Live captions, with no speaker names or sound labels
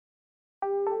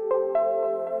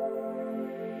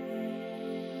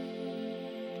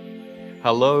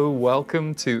Hello,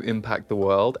 welcome to Impact the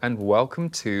World, and welcome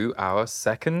to our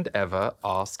second ever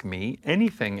Ask Me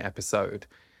Anything episode.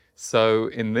 So,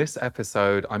 in this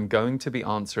episode, I'm going to be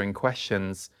answering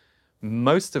questions,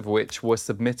 most of which were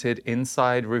submitted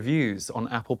inside reviews on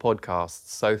Apple Podcasts.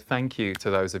 So, thank you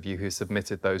to those of you who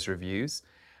submitted those reviews.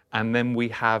 And then we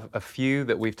have a few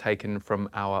that we've taken from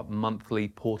our monthly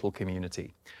portal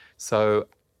community. So,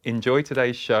 enjoy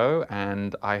today's show,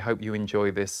 and I hope you enjoy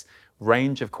this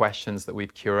range of questions that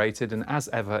we've curated. And as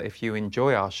ever, if you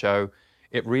enjoy our show,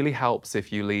 it really helps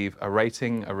if you leave a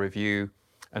rating, a review,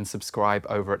 and subscribe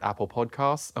over at Apple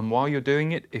Podcasts. And while you're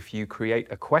doing it, if you create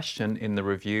a question in the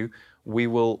review, we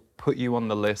will put you on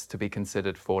the list to be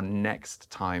considered for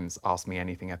next time's Ask Me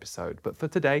Anything episode. But for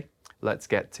today, let's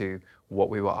get to what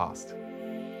we were asked.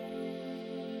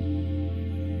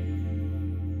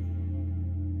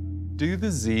 Do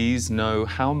the Z's know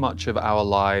how much of our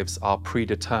lives are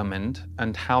predetermined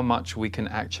and how much we can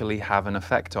actually have an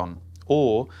effect on?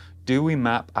 Or do we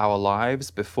map our lives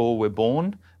before we're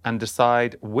born and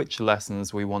decide which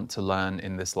lessons we want to learn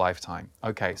in this lifetime?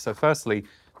 Okay, so firstly,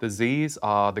 the Z's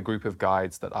are the group of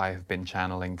guides that I have been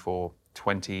channeling for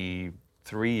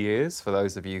 23 years, for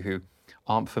those of you who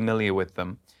aren't familiar with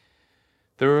them.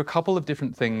 There are a couple of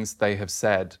different things they have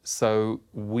said. So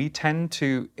we tend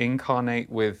to incarnate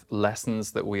with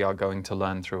lessons that we are going to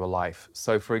learn through a life.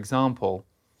 So for example,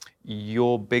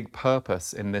 your big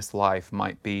purpose in this life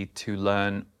might be to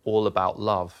learn all about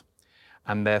love.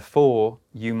 And therefore,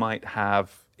 you might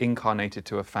have incarnated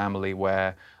to a family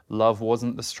where love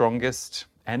wasn't the strongest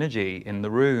energy in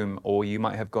the room, or you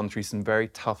might have gone through some very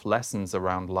tough lessons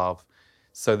around love,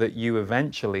 so that you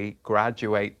eventually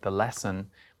graduate the lesson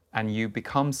and you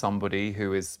become somebody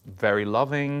who is very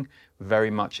loving,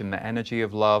 very much in the energy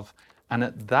of love. And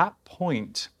at that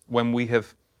point, when we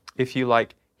have, if you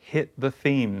like, hit the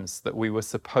themes that we were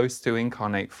supposed to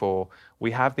incarnate for,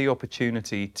 we have the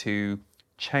opportunity to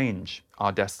change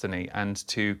our destiny and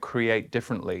to create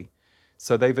differently.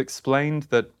 So they've explained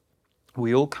that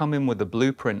we all come in with a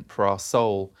blueprint for our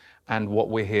soul and what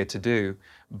we're here to do,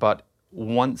 but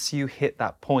once you hit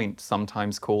that point,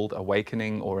 sometimes called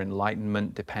awakening or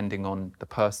enlightenment, depending on the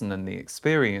person and the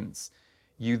experience,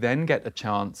 you then get a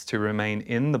chance to remain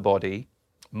in the body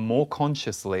more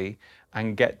consciously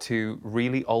and get to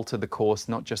really alter the course,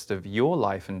 not just of your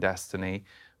life and destiny,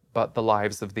 but the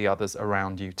lives of the others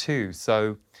around you too.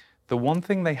 So the one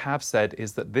thing they have said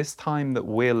is that this time that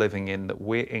we're living in, that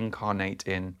we're incarnate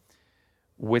in,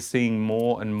 we're seeing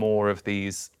more and more of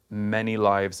these many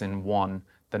lives in one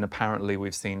than apparently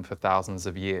we've seen for thousands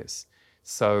of years.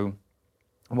 So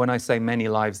when I say many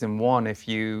lives in one, if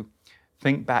you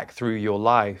think back through your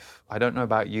life, I don't know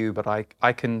about you, but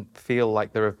I can feel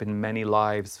like there have been many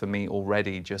lives for me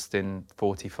already just in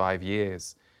 45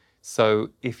 years.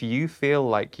 So if you feel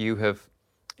like you have,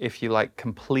 if you like,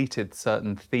 completed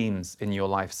certain themes in your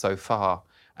life so far,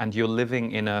 and you're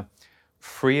living in a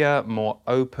freer, more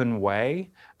open way,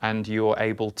 and you're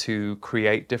able to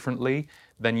create differently,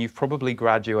 then you've probably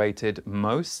graduated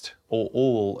most or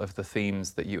all of the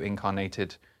themes that you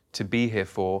incarnated to be here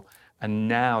for, and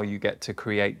now you get to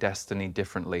create destiny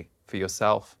differently for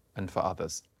yourself and for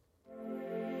others.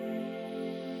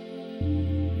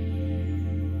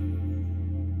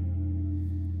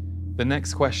 The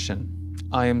next question.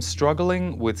 I am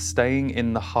struggling with staying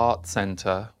in the heart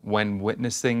center when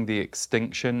witnessing the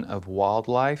extinction of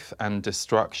wildlife and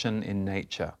destruction in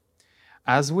nature.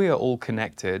 As we are all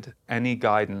connected, any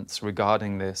guidance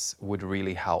regarding this would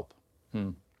really help.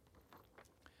 I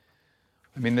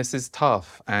mean, this is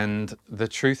tough, and the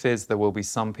truth is there will be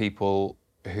some people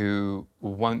who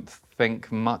won't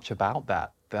think much about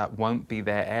that. That won't be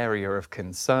their area of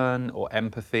concern or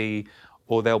empathy,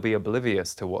 or they'll be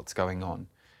oblivious to what's going on.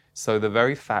 So the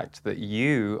very fact that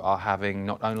you are having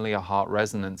not only a heart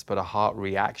resonance, but a heart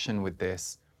reaction with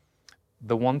this,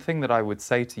 the one thing that I would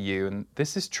say to you, and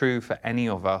this is true for any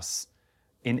of us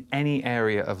in any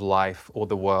area of life or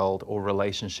the world or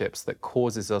relationships that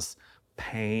causes us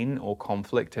pain or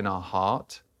conflict in our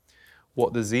heart,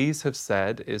 what the Z's have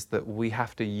said is that we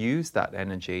have to use that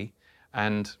energy.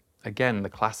 And again, the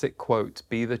classic quote,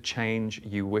 be the change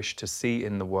you wish to see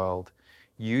in the world.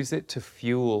 Use it to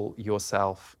fuel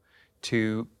yourself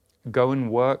to go and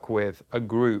work with a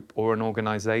group or an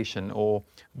organization, or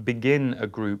begin a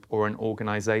group or an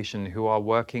organization who are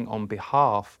working on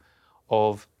behalf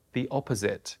of the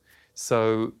opposite.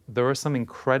 So there are some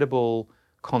incredible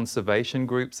conservation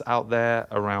groups out there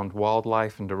around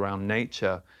wildlife and around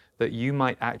nature that you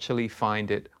might actually find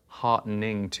it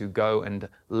heartening to go and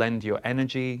lend your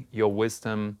energy, your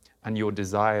wisdom, and your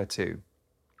desire to.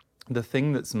 The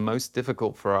thing that's most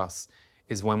difficult for us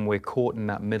is when we're caught in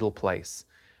that middle place,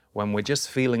 when we're just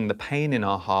feeling the pain in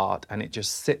our heart and it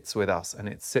just sits with us and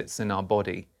it sits in our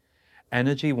body.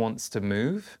 Energy wants to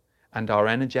move, and our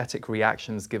energetic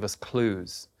reactions give us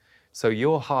clues. So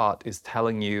your heart is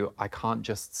telling you, I can't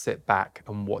just sit back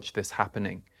and watch this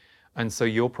happening. And so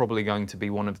you're probably going to be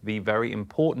one of the very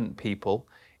important people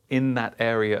in that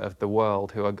area of the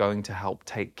world who are going to help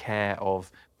take care of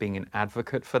being an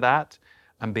advocate for that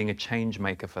and being a change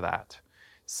maker for that.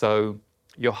 So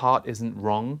your heart isn't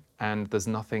wrong, and there's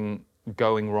nothing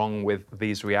going wrong with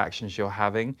these reactions you're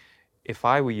having. If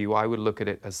I were you, I would look at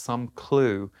it as some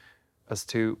clue as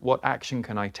to what action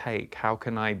can I take? How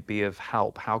can I be of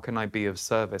help? How can I be of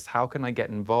service? How can I get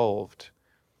involved?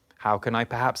 How can I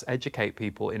perhaps educate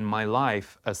people in my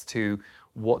life as to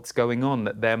what's going on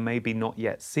that they're maybe not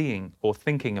yet seeing or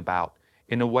thinking about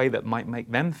in a way that might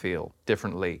make them feel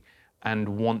differently and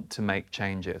want to make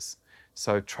changes?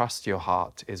 So trust your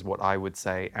heart is what I would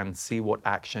say, and see what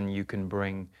action you can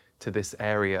bring to this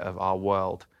area of our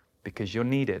world, because you're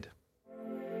needed.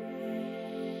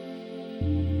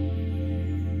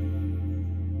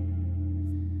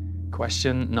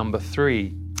 Question number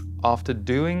 3. After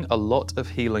doing a lot of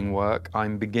healing work,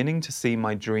 I'm beginning to see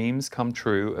my dreams come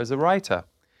true as a writer.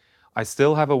 I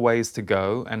still have a ways to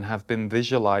go and have been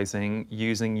visualizing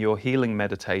using your healing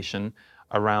meditation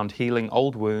around healing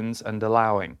old wounds and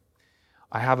allowing.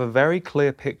 I have a very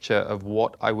clear picture of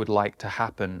what I would like to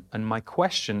happen, and my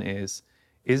question is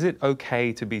it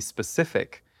okay to be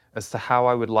specific as to how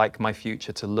I would like my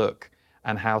future to look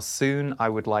and how soon I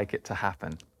would like it to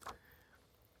happen?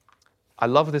 I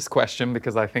love this question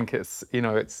because I think it's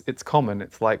common.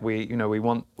 It's like we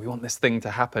want this thing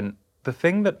to happen. The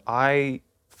thing that I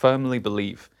firmly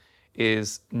believe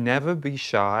is never be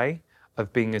shy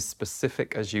of being as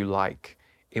specific as you like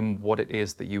in what it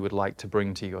is that you would like to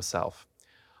bring to yourself.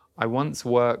 I once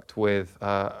worked with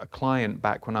a client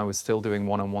back when I was still doing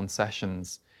one-on-one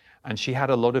sessions, and she had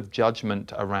a lot of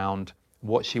judgment around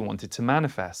what she wanted to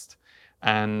manifest.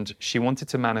 And she wanted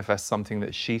to manifest something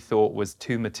that she thought was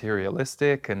too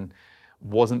materialistic and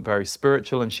wasn't very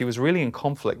spiritual, and she was really in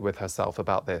conflict with herself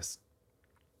about this.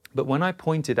 But when I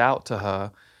pointed out to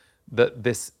her that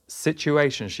this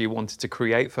situation she wanted to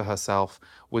create for herself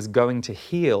was going to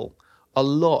heal a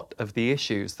lot of the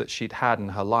issues that she'd had in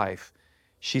her life,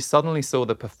 she suddenly saw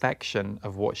the perfection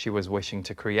of what she was wishing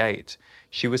to create.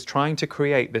 She was trying to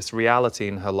create this reality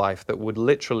in her life that would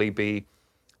literally be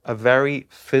a very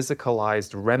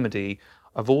physicalized remedy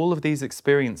of all of these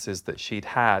experiences that she'd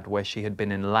had where she had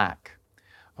been in lack.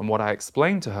 And what I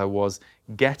explained to her was,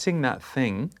 getting that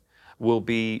thing will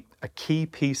be a key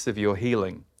piece of your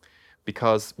healing,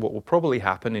 because what will probably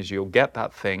happen is you'll get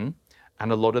that thing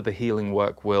and a lot of the healing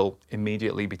work will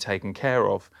immediately be taken care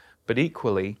of. But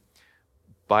equally,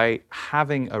 by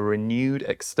having a renewed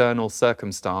external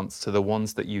circumstance to the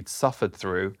ones that you'd suffered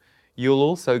through, you'll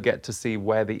also get to see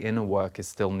where the inner work is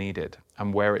still needed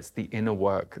and where it's the inner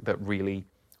work that really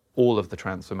all of the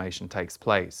transformation takes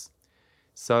place.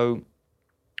 So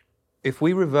if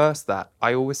we reverse that,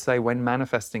 I always say when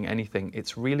manifesting anything,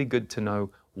 it's really good to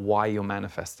know why you're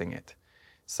manifesting it.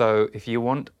 So if you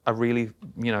want a really,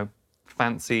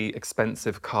 fancy,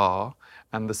 expensive car,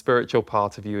 and the spiritual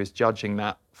part of you is judging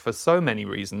that for so many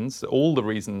reasons, all the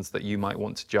reasons that you might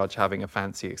want to judge having a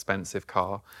fancy, expensive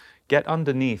car, get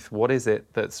underneath what is it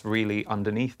that's really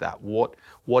underneath that.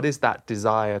 What is that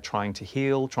desire trying to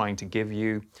heal, trying to give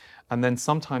you? And then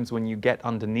sometimes when you get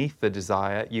underneath the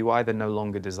desire, you either no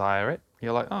longer desire it,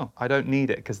 you're like, oh, I don't need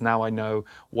it because now I know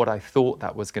what I thought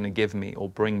that was going to give me or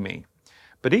bring me.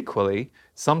 But equally,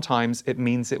 sometimes it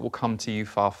means it will come to you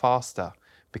far faster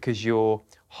because you're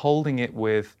holding it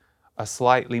with a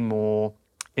slightly more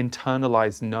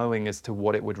internalized knowing as to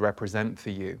what it would represent for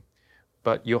you.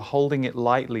 But you're holding it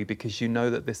lightly because you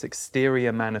know that this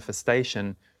exterior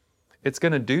manifestation, it's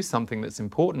going to do something that's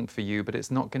important for you, but it's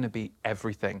not going to be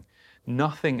everything.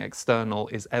 Nothing external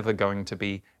is ever going to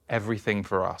be everything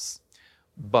for us.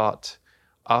 But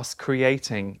us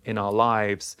creating in our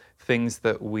lives things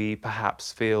that we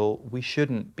perhaps feel we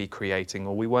shouldn't be creating,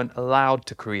 or we weren't allowed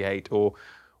to create, or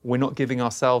we're not giving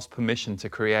ourselves permission to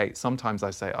create. Sometimes I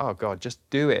say, oh God, just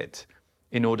do it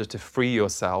in order to free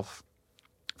yourself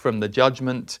from the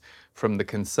judgment, from the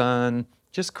concern.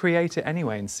 Just create it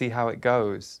anyway and see how it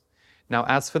goes. Now,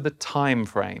 as for the time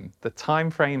frame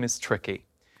is tricky.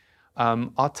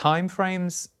 Our time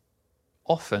frames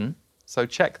often, so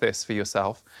check this for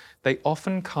yourself, they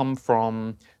often come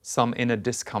from some inner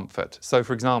discomfort. So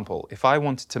for example, if I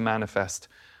wanted to manifest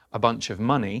a bunch of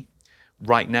money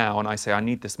right now and I say I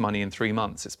need this money in 3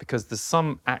 months, it's because there's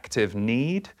some active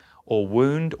need or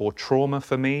wound or trauma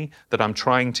for me that I'm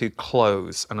trying to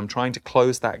close. And I'm trying to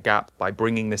close that gap by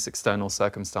bringing this external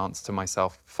circumstance to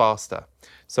myself faster.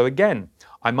 So again,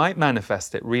 I might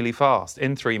manifest it really fast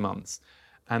in 3 months.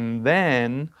 And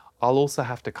then I'll also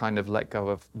have to kind of let go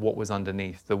of what was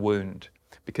underneath the wound.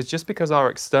 Because just because our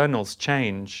externals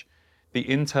change, the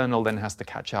internal then has to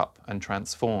catch up and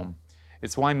transform.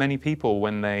 It's why many people,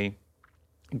 when they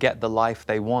get the life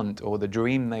they want or the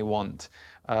dream they want,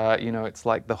 it's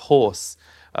like the horse.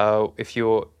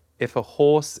 If a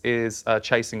horse is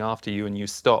chasing after you and you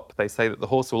stop, they say that the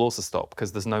horse will also stop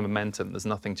because there's no momentum, there's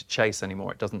nothing to chase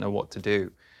anymore, it doesn't know what to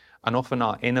do. And often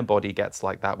our inner body gets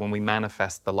like that when we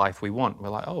manifest the life we want. We're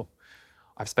like, oh,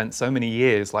 I've spent so many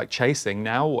years like chasing,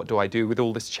 now what do I do with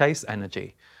all this chase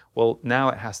energy? Well, now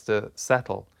it has to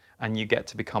settle and you get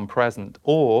to become present.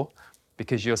 Or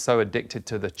because you're so addicted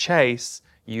to the chase,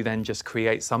 you then just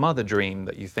create some other dream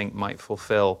that you think might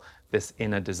fulfill this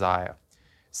inner desire.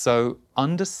 So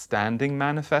understanding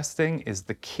manifesting is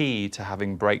the key to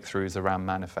having breakthroughs around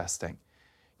manifesting.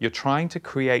 You're trying to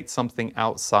create something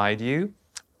outside you,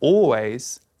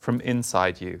 always from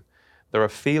inside you. There are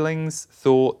feelings,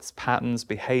 thoughts, patterns,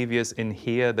 behaviors in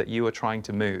here that you are trying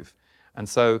to move. And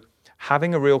so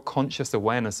having a real conscious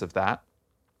awareness of that,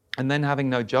 and then having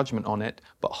no judgment on it,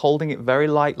 but holding it very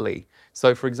lightly.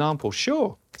 So for example,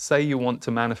 sure, say you want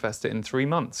to manifest it in 3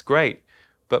 months, great,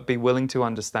 but be willing to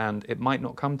understand it might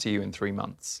not come to you in 3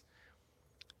 months.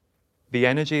 The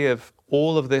energy of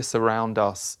all of this around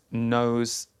us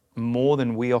knows more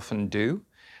than we often do,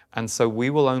 and so we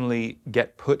will only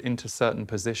get put into certain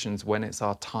positions when it's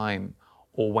our time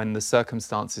or when the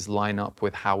circumstances line up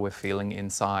with how we're feeling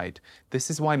inside. This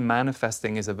is why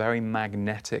manifesting is a very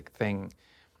magnetic thing.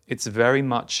 It's very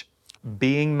much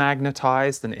being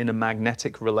magnetized and in a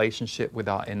magnetic relationship with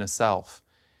our inner self.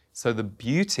 So the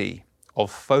beauty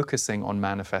of focusing on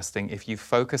manifesting, if you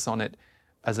focus on it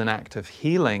as an act of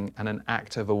healing and an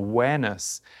act of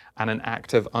awareness and an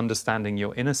act of understanding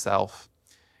your inner self,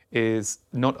 is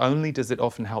not only does it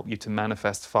often help you to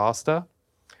manifest faster,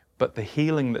 but the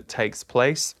healing that takes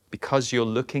place, because you're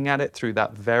looking at it through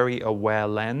that very aware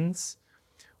lens,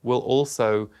 will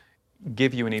also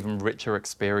give you an even richer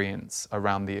experience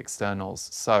around the externals.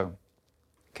 So,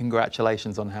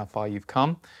 congratulations on how far you've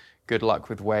come. Good luck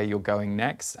with where you're going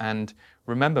next. And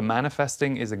remember,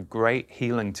 manifesting is a great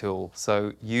healing tool.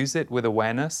 So use it with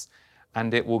awareness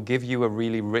and it will give you a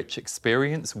really rich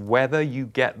experience, whether you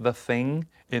get the thing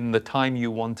in the time you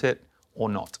want it or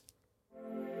not.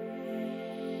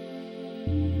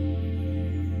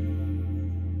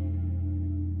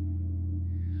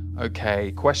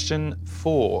 Okay, question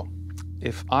 4.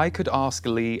 If I could ask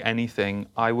Lee anything,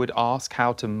 I would ask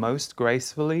how to most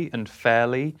gracefully and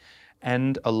fairly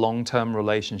end a long-term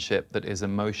relationship that is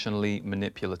emotionally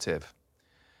manipulative.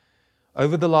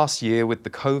 Over the last year with the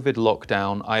COVID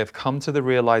lockdown, I have come to the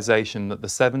realization that the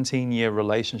 17-year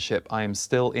relationship I am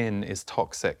still in is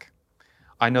toxic.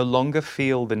 I no longer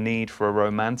feel the need for a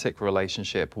romantic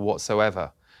relationship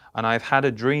whatsoever, and I've had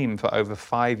a dream for over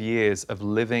 5 years of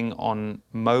living on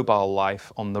mobile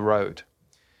life on the road.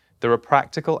 There are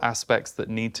practical aspects that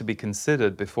need to be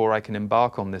considered before I can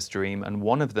embark on this dream, and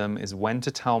one of them is when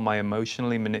to tell my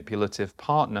emotionally manipulative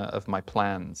partner of my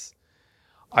plans.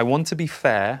 I want to be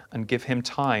fair and give him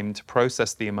time to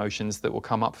process the emotions that will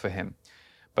come up for him,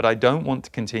 but I don't want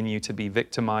to continue to be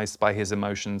victimized by his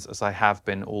emotions as I have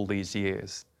been all these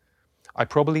years. I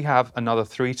probably have another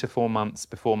 3 to 4 months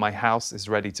before my house is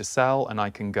ready to sell and I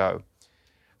can go.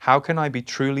 How can I be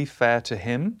truly fair to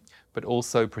him, but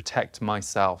also protect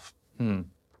myself?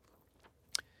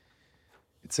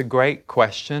 It's a great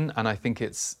question, and I think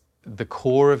it's the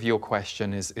core of your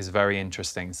question is very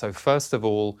interesting. So first of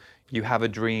all, you have a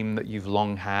dream that you've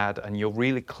long had, and you're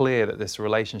really clear that this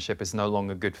relationship is no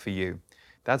longer good for you.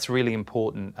 That's really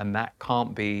important, and that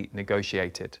can't be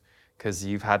negotiated because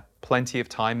you've had plenty of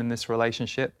time in this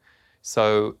relationship.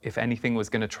 So if anything was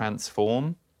going to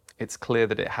transform, it's clear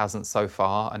that it hasn't so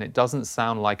far, and it doesn't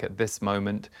sound like at this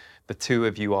moment the two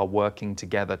of you are working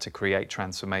together to create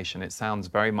transformation. It sounds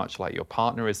very much like your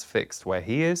partner is fixed where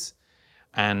he is,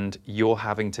 and you're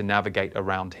having to navigate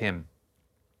around him.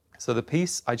 So the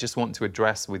piece I just want to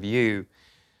address with you,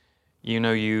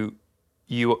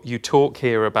 you talk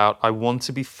here about, I want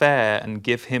to be fair and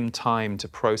give him time to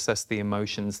process the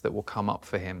emotions that will come up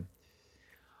for him.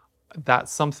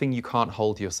 That's something you can't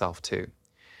hold yourself to.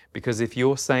 Because if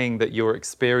you're saying that your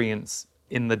experience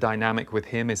in the dynamic with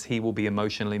him is he will be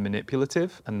emotionally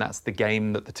manipulative, and that's the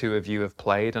game that the two of you have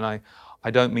played, and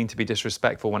I don't mean to be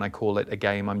disrespectful when I call it a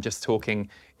game, I'm just talking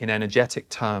in energetic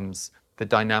terms, the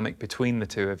dynamic between the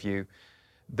two of you,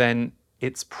 then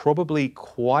it's probably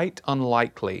quite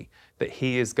unlikely that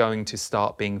he is going to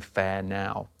start being fair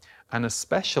now. And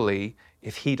especially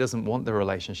if he doesn't want the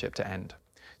relationship to end.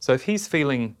 So if he's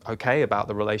feeling okay about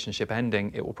the relationship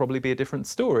ending, it will probably be a different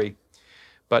story.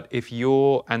 But if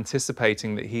you're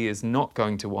anticipating that he is not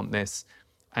going to want this,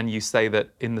 and you say that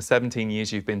in the 17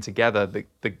 years you've been together,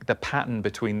 the pattern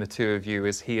between the two of you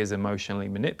is he is emotionally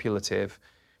manipulative,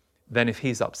 then if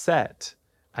he's upset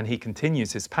and he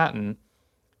continues his pattern,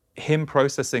 him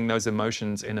processing those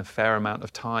emotions in a fair amount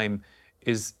of time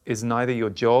is neither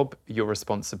your job, your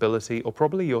responsibility, or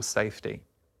probably your safety.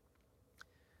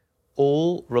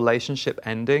 All relationship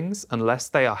endings, unless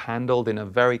they are handled in a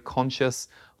very conscious,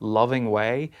 loving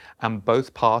way, and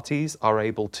both parties are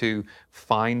able to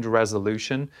find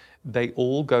resolution, they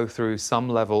all go through some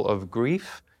level of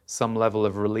grief, some level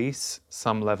of release,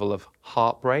 some level of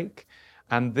heartbreak.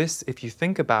 And this, if you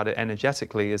think about it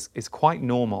energetically, is quite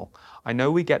normal. I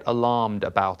know we get alarmed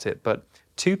about it, but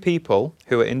two people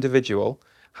who are individual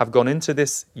have gone into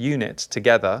this unit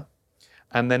together,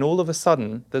 and then all of a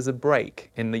sudden there's a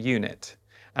break in the unit.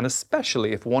 And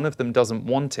especially if one of them doesn't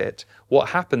want it, what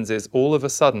happens is all of a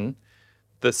sudden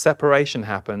the separation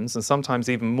happens, and sometimes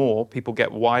even more, people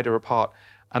get wider apart.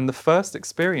 And the first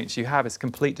experience you have is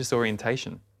complete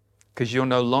disorientation, because you're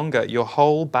no longer, your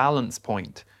whole balance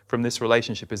point from this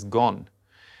relationship is gone.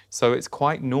 So it's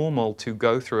quite normal to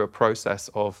go through a process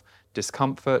of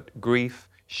discomfort, grief,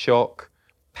 shock,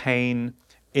 pain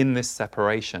in this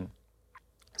separation.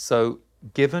 So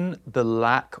given the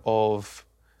lack of,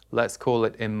 let's call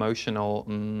it emotional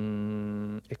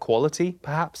equality,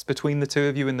 perhaps, between the two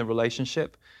of you in the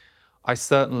relationship, I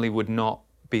certainly would not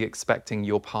be expecting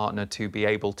your partner to be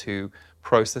able to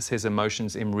process his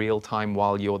emotions in real time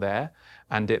while you're there.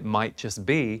 And it might just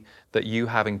be that you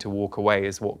having to walk away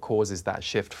is what causes that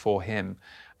shift for him.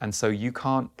 And so you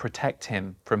can't protect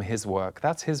him from his work.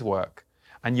 That's his work.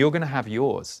 And you're going to have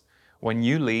yours. When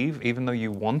you leave, even though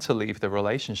you want to leave the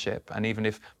relationship, and even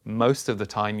if most of the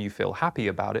time you feel happy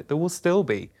about it, there will still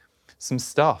be some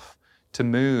stuff to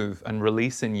move and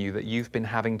release in you that you've been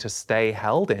having to stay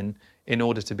held in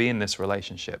order to be in this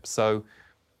relationship. So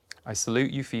I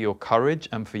salute you for your courage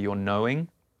and for your knowing.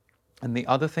 And the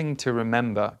other thing to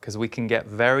remember, because we can get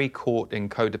very caught in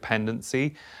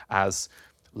codependency as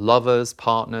lovers,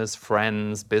 partners,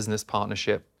 friends, business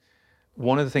partnership,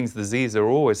 one of the things the Z's are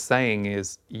always saying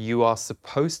is you are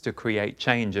supposed to create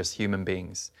change as human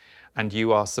beings, and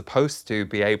you are supposed to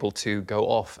be able to go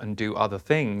off and do other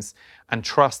things and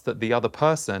trust that the other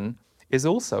person is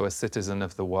also a citizen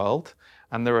of the world.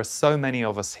 And there are so many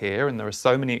of us here, and there are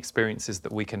so many experiences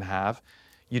that we can have.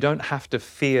 You don't have to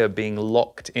fear being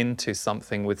locked into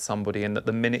something with somebody, and that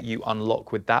the minute you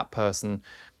unlock with that person,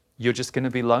 you're just going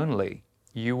to be lonely.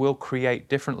 You will create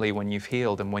differently when you've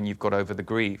healed and when you've got over the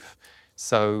grief.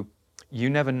 So you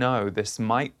never know, this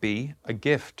might be a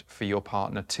gift for your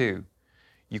partner too.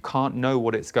 You can't know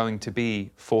what it's going to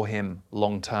be for him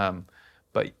long term.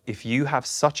 But if you have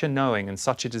such a knowing and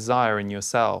such a desire in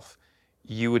yourself,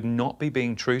 you would not be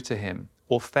being true to him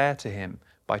or fair to him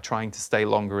by trying to stay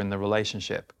longer in the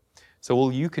relationship. So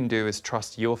all you can do is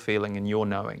trust your feeling and your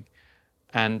knowing.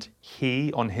 And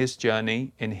he, on his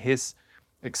journey, in his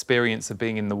experience of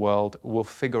being in the world, will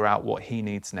figure out what he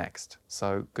needs next.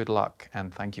 So good luck,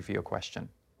 and thank you for your question.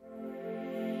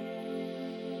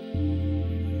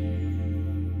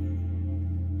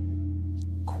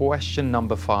 Question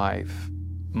number 5.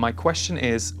 My question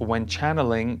is, when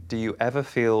channeling, do you ever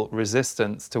feel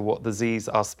resistance to what the Z's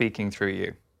are speaking through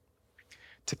you?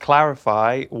 To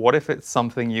clarify, what if it's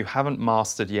something you haven't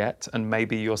mastered yet and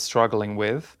maybe you're struggling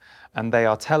with, and they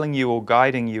are telling you or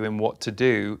guiding you in what to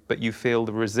do, but you feel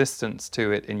the resistance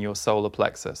to it in your solar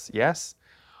plexus? Yes?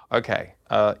 Okay,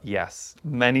 yes.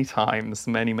 Many times,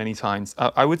 many times.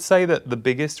 I would say that the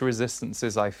biggest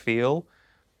resistances I feel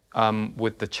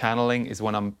with the channeling is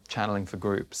when I'm channeling for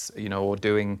groups, or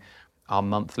doing our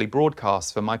monthly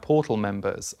broadcasts for my portal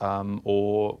members,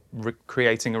 or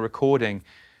creating a recording.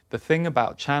 The thing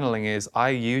about channeling is I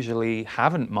usually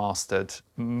haven't mastered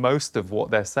most of what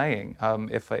they're saying.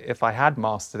 If I had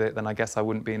mastered it, then I guess I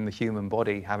wouldn't be in the human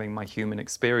body having my human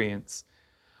experience.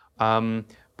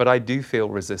 But I do feel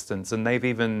resistance, and they've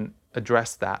even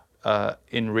addressed that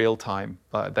in real time.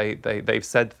 They've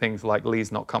said things like,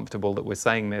 Lee's not comfortable that we're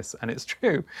saying this, and it's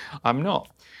true, I'm not.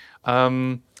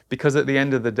 Because at the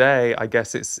end of the day, I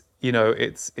guess it's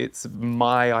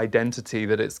my identity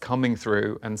that it's coming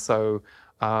through, and so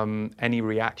any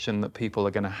reaction that people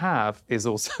are going to have is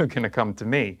also going to come to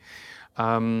me.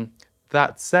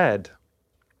 That said,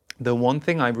 the one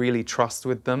thing I really trust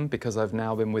with them, because I've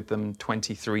now been with them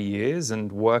 23 years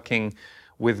and working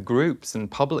with groups and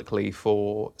publicly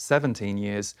for 17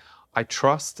 years, I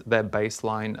trust their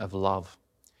baseline of love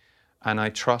and I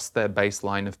trust their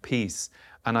baseline of peace.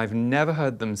 And I've never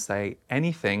heard them say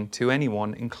anything to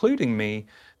anyone, including me,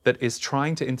 that is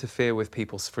trying to interfere with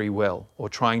people's free will or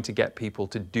trying to get people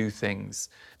to do things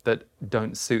that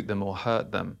don't suit them or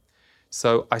hurt them.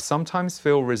 So I sometimes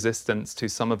feel resistance to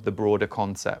some of the broader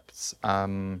concepts.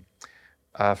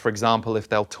 For example, if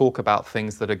they'll talk about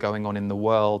things that are going on in the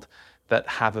world that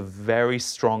have a very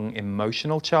strong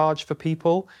emotional charge for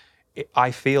people,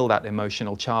 I feel that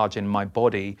emotional charge in my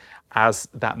body as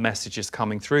that message is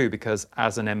coming through, because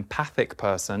as an empathic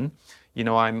person, you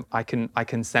know, I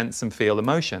can sense and feel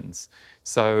emotions.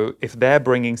 So if they're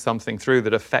bringing something through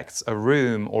that affects a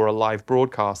room or a live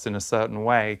broadcast in a certain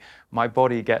way, my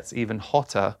body gets even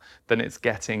hotter than it's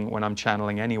getting when I'm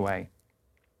channeling anyway.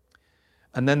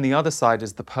 And then the other side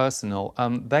is the personal.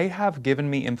 They have given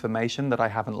me information that I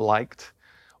haven't liked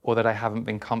or that I haven't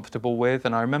been comfortable with.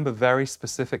 And I remember very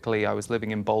specifically, I was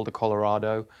living in Boulder,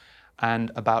 Colorado,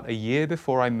 and about a year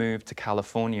before I moved to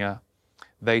California,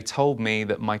 they told me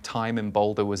that my time in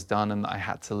Boulder was done and that I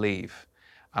had to leave.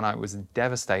 And I was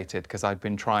devastated because I'd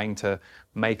been trying to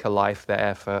make a life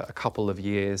there for a couple of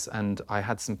years, and I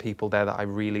had some people there that I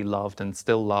really loved and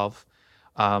still love.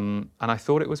 And I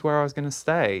thought it was where I was going to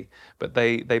stay, but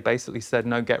they basically said,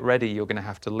 no, get ready, you're going to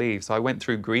have to leave. So I went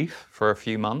through grief for a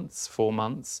few months, 4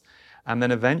 months. And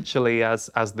then eventually, as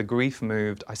the grief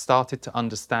moved, I started to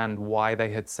understand why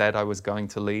they had said I was going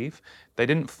to leave. They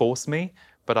didn't force me,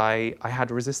 but I had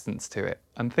resistance to it.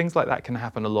 And things like that can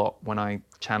happen a lot when I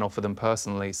channel for them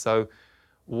personally. So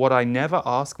what I never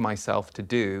ask myself to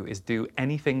do is do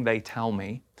anything they tell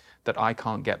me that I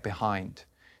can't get behind.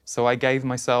 So I gave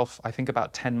myself, I think,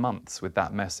 about 10 months with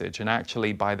that message. And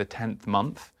actually by the 10th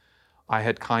month, I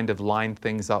had kind of lined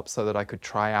things up so that I could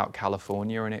try out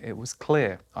California, and it was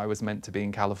clear I was meant to be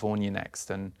in California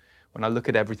next. And when I look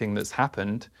at everything that's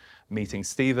happened, meeting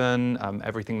Stephen,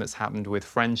 everything that's happened with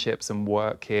friendships and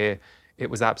work here, it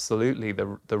was absolutely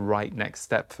the right next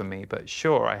step for me. But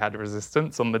sure, I had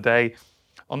resistance on the day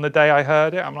I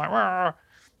heard it. I'm like, "Rah!"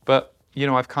 But you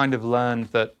know, I've kind of learned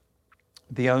that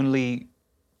the only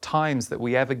times that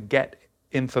we ever get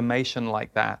information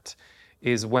like that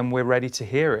is when we're ready to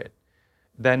hear it.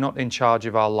 They're not in charge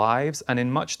of our lives. And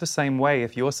in much the same way,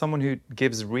 if you're someone who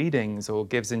gives readings or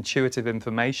gives intuitive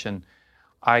information,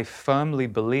 I firmly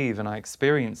believe, and I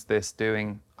experienced this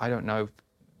doing, I don't know,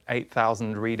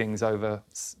 8,000 readings over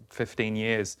 15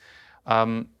 years,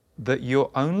 that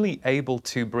you're only able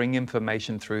to bring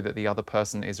information through that the other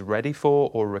person is ready for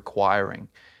or requiring.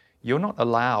 You're not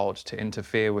allowed to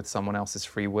interfere with someone else's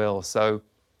free will. So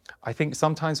I think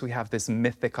sometimes we have this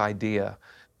mythic idea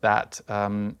that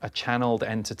a channeled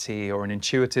entity or an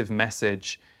intuitive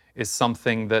message is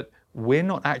something that we're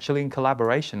not actually in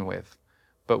collaboration with.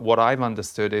 But what I've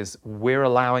understood is we're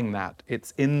allowing that.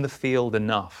 It's in the field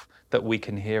enough that we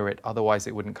can hear it. Otherwise,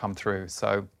 it wouldn't come through.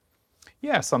 So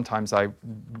yeah, sometimes I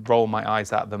roll my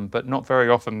eyes at them, but not very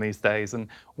often these days. And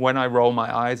when I roll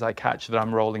my eyes, I catch that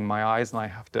I'm rolling my eyes, and I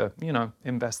have to, you know,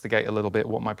 investigate a little bit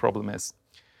what my problem is.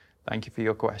 Thank you for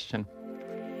your question.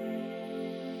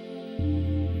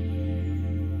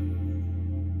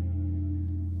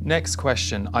 Next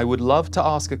question. I would love to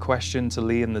ask a question to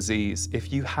Lee and the Z's.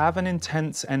 If you have an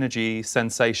intense energy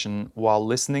sensation while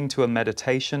listening to a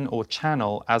meditation or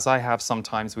channel, as I have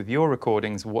sometimes with your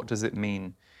recordings, what does it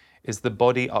mean? Is the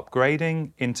body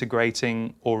upgrading,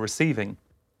 integrating, or receiving?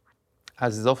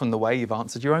 As is often the way, you've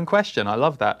answered your own question. I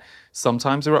love that.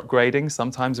 Sometimes we're upgrading,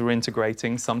 sometimes we're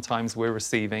integrating, sometimes we're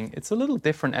receiving. It's a little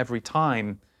different every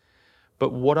time.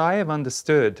 But what I have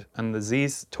understood, and the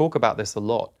Z's talk about this a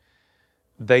lot,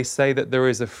 they say that there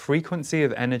is a frequency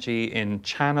of energy in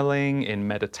channeling, in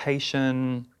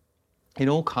meditation, in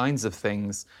all kinds of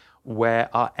things where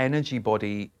our energy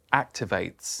body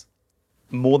activates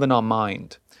more than our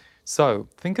mind. So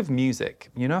think of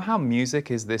music. You know how music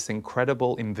is this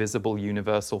incredible, invisible,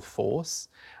 universal force?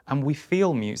 And we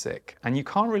feel music. And you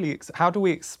can't really, how do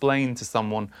we explain to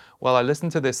someone, well, I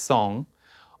listened to this song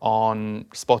on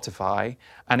Spotify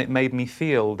and it made me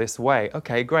feel this way.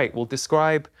 Okay, great. Well,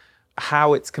 describe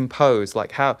how it's composed,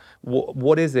 like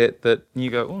what is it that you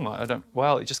go, oh,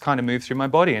 well, it just kind of moved through my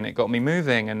body and it got me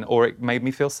moving, or it made me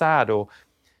feel sad, or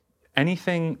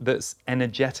anything that's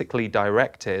energetically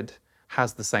directed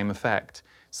has the same effect.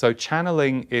 So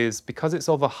channeling is, because it's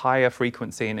of a higher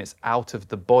frequency and it's out of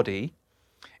the body,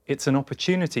 it's an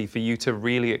opportunity for you to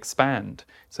really expand.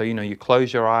 So, you know, you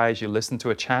close your eyes, you listen to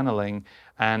a channeling,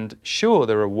 and sure,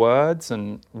 there are words,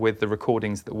 and with the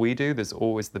recordings that we do, there's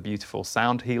always the beautiful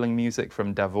sound healing music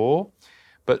from Davor.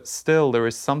 but still there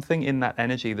is something in that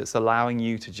energy that's allowing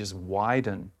you to just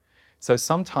widen. So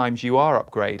sometimes you are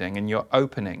upgrading and you're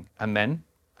opening, and then,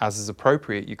 as is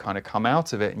appropriate, you kind of come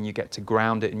out of it and you get to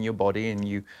ground it in your body and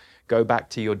you go back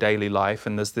to your daily life,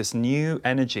 and there's this new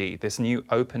energy, this new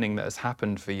opening that has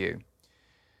happened for you.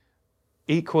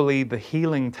 Equally, the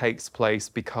healing takes place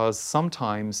because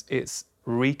sometimes it's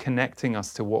reconnecting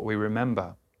us to what we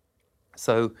remember.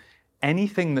 So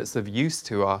anything that's of use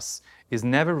to us is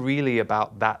never really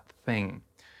about that thing.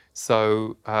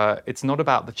 So it's not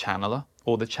about the channeler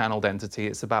or the channeled entity,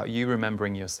 it's about you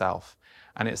remembering yourself.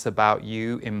 And it's about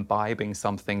you imbibing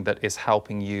something that is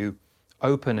helping you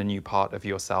open a new part of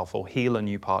yourself or heal a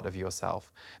new part of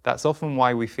yourself. That's often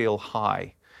why we feel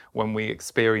high when we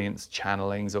experience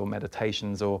channelings or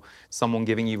meditations or someone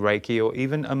giving you Reiki or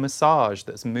even a massage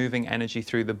that's moving energy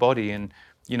through the body. And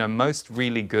most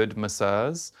really good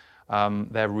masseurs,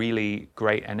 they're really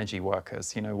great energy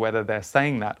workers. Whether they're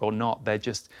saying that or not,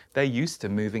 they're used to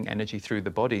moving energy through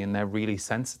the body and they're really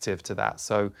sensitive to that.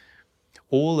 So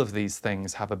all of these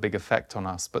things have a big effect on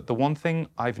us. But the one thing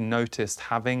I've noticed,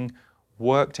 having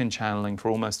worked in channeling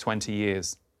for almost 20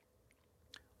 years,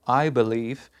 I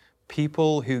believe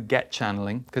people who get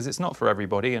channeling, because it's not for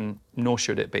everybody and nor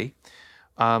should it be,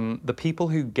 the people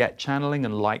who get channeling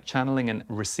and like channeling and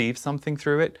receive something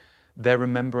through it, they're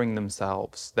remembering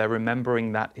themselves. They're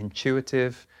remembering that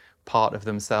intuitive part of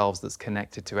themselves that's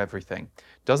connected to everything.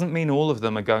 Doesn't mean all of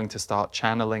them are going to start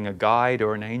channeling a guide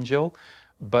or an angel,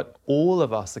 but all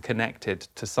of us are connected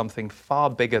to something far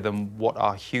bigger than what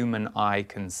our human eye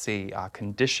can see, our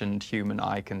conditioned human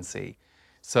eye can see.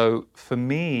 So for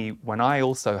me, when I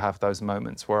also have those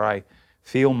moments where I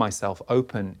feel myself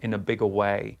open in a bigger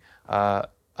way,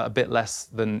 a bit less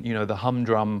than the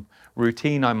humdrum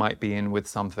routine I might be in with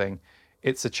something,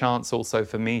 it's a chance also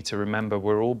for me to remember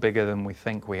we're all bigger than we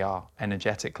think we are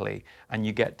energetically. And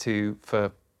you get to,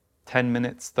 for 10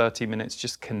 minutes, 30 minutes,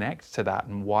 just connect to that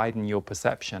and widen your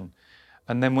perception.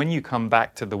 And then when you come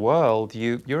back to the world,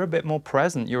 you're a bit more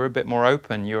present, you're a bit more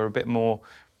open, you're a bit more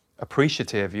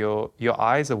appreciative, your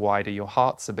eyes are wider, your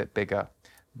heart's a bit bigger.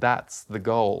 That's the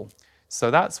goal.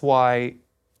 So that's why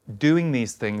doing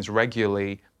these things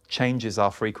regularly changes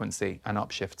our frequency and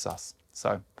upshifts us.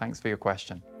 So thanks for your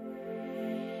question.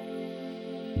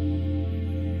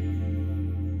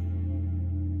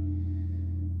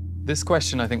 This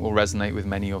question I think will resonate with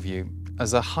many of you.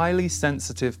 As a highly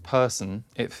sensitive person,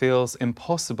 it feels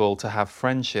impossible to have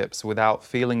friendships without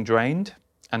feeling drained,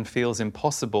 and feels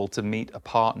impossible to meet a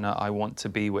partner I want to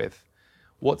be with.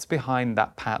 What's behind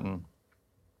that pattern?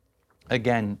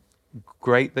 Again,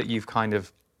 great that you've kind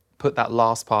of put that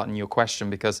last part in your question,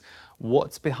 because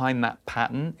what's behind that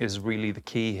pattern is really the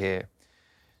key here.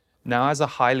 Now, as a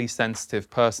highly sensitive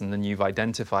person, and you've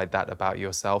identified that about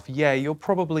yourself, yeah, you're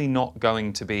probably not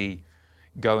going to be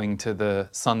going to the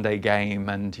Sunday game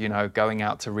and, going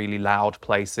out to really loud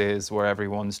places where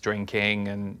everyone's drinking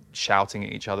and shouting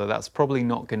at each other. That's probably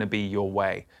not going to be your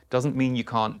way. Doesn't mean you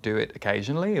can't do it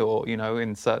occasionally or,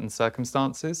 in certain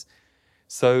circumstances.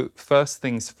 So first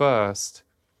things first,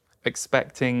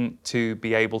 expecting to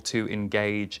be able to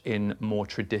engage in more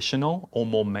traditional or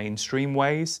more mainstream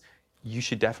ways, you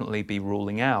should definitely be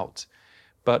ruling out.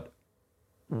 But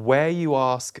where you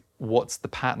ask, what's the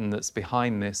pattern that's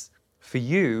behind this? For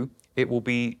you, it will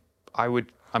be,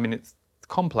 it's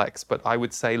complex, but I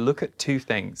would say look at two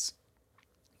things.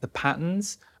 The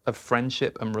patterns of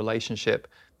friendship and relationship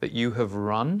that you have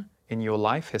run in your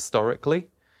life historically.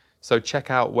 So check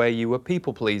out where you were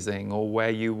people-pleasing or where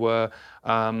you were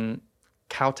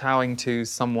kowtowing to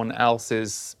someone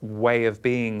else's way of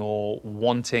being or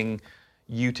wanting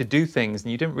you to do things,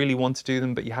 and you didn't really want to do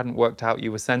them, but you hadn't worked out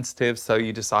you were sensitive, so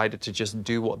you decided to just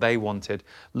do what they wanted.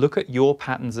 Look at your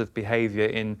patterns of behavior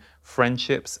in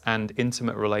friendships and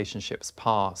intimate relationships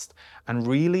past, and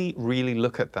really, really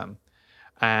look at them.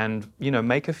 And,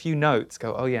 make a few notes,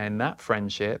 go, oh yeah, in that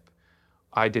friendship,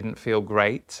 I didn't feel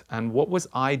great. And what was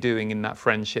I doing in that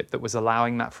friendship that was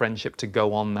allowing that friendship to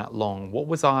go on that long? What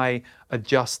was I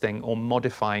adjusting or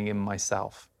modifying in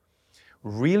myself?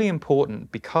 Really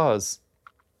important, because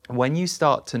when you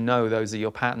start to know those are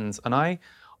your patterns, and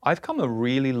I've come a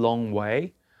really long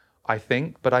way, I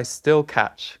think, but I still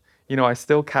catch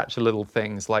little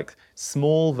things like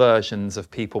small versions of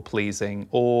people pleasing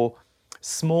or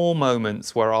small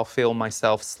moments where I'll feel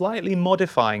myself slightly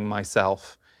modifying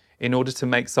myself in order to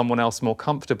make someone else more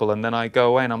comfortable. And then I go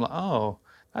away and I'm like, oh,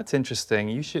 that's interesting.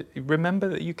 You should remember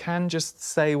that you can just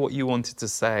say what you wanted to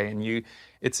say, and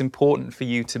it's important for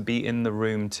you to be in the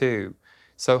room too.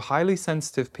 So highly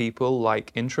sensitive people,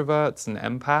 like introverts and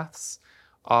empaths,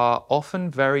 are often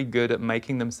very good at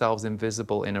making themselves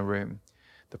invisible in a room.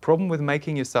 The problem with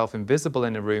making yourself invisible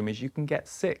in a room is you can get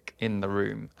sick in the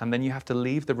room, and then you have to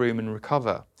leave the room and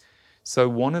recover. So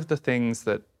one of the things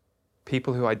that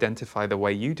people who identify the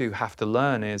way you do have to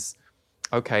learn is,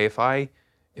 okay, if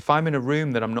I'm in a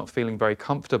room that I'm not feeling very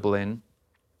comfortable in,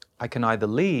 I can either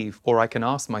leave or I can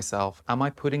ask myself, am I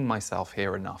putting myself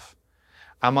here enough?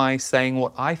 Am I saying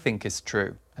what I think is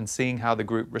true and seeing how the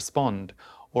group respond?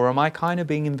 Or am I kind of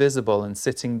being invisible and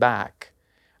sitting back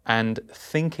and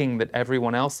thinking that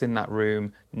everyone else in that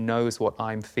room knows what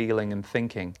I'm feeling and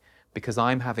thinking because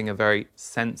I'm having a very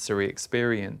sensory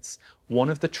experience? One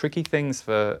of the tricky things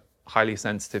for highly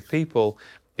sensitive people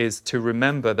is to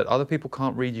remember that other people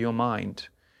can't read your mind.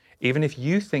 Even if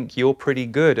you think you're pretty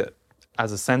good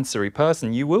as a sensory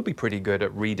person, you will be pretty good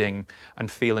at reading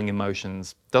and feeling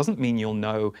emotions. Doesn't mean you'll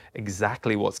know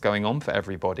exactly what's going on for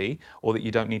everybody or that you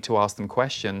don't need to ask them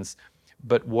questions.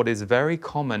 But what is very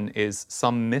common is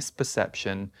some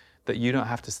misperception that you don't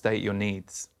have to state your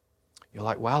needs. You're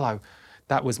like, well,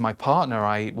 that was my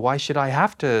partner. Why should I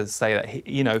have to say that?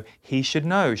 He should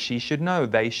know, she should know,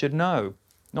 they should know.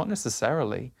 Not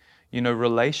necessarily.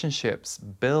 Relationships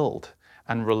build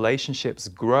and relationships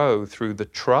grow through the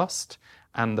trust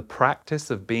and the practice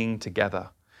of being together.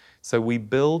 So we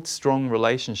build strong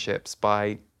relationships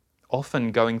by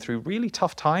often going through really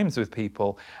tough times with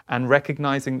people and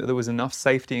recognizing that there was enough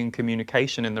safety and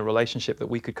communication in the relationship that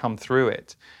we could come through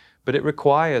it. But it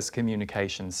requires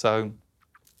communication. So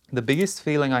the biggest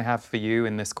feeling I have for you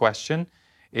in this question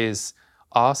is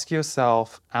ask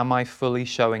yourself, am I fully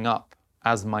showing up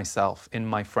as myself in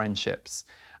my friendships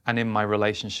and in my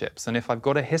relationships? And if I've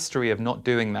got a history of not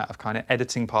doing that, of kind of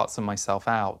editing parts of myself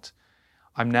out,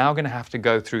 I'm now going to have to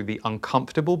go through the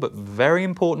uncomfortable but very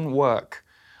important work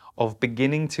of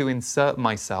beginning to insert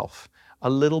myself a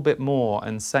little bit more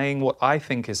and saying what I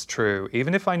think is true,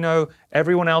 even if I know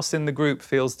everyone else in the group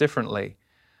feels differently.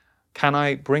 Can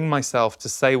I bring myself to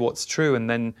say what's true and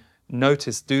then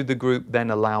notice, do the group then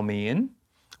allow me in?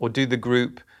 Or do the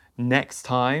group next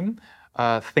time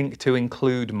think to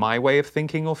include my way of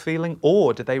thinking or feeling?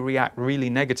 Or do they react really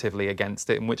negatively against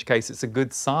it, in which case it's a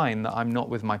good sign that I'm not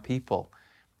with my people?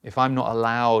 If I'm not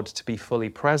allowed to be fully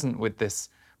present with this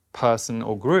person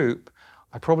or group,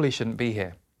 I probably shouldn't be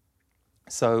here.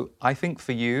 So I think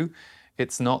for you,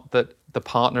 it's not that the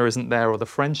partner isn't there or the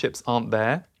friendships aren't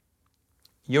there.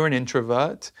 You're an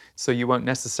introvert, so you won't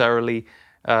necessarily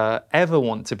ever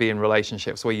want to be in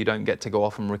relationships where you don't get to go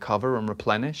off and recover and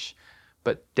replenish.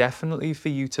 But definitely for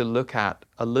you to look at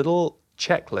a little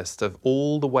checklist of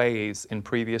all the ways in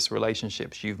previous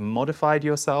relationships you've modified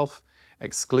yourself,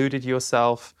 excluded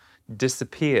yourself,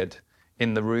 disappeared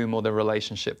in the room or the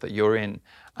relationship that you're in,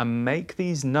 and make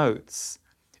these notes,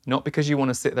 not because you want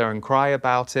to sit there and cry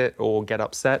about it or get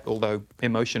upset, although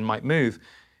emotion might move.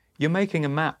 You're making a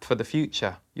map for the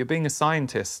future. You're being a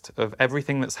scientist of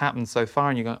everything that's happened so far,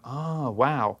 and you're going, oh,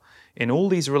 wow. In all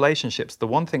these relationships, the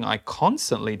one thing I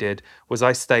constantly did was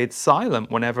I stayed silent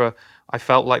whenever I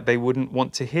felt like they wouldn't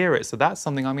want to hear it. So that's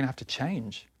something I'm going to have to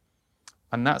change.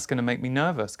 And that's going to make me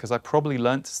nervous because I probably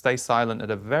learned to stay silent at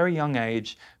a very young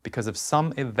age because of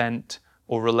some event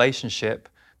or relationship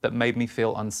that made me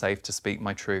feel unsafe to speak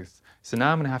my truth. So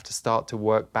now I'm going to have to start to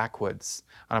work backwards.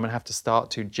 And I'm going to have to start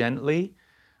to gently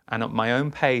and at my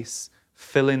own pace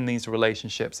fill in these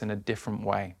relationships in a different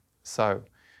way. So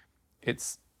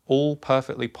it's all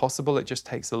perfectly possible. It just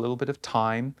takes a little bit of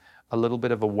time, a little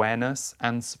bit of awareness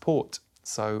and support.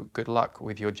 So good luck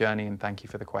with your journey and thank you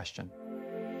for the question.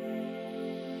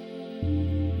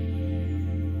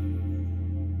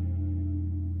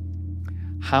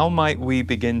 How might we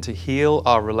begin to heal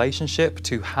our relationship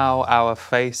to how our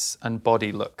face and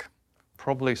body look?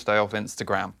 Probably stay off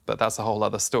Instagram, but that's a whole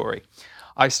other story.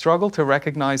 I struggle to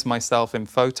recognize myself in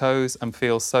photos and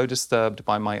feel so disturbed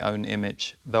by my own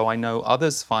image, though I know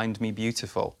others find me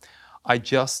beautiful. I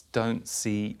just don't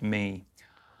see me.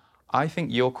 I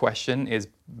think your question is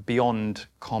beyond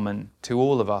common to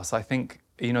all of us. I think,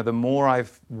 the more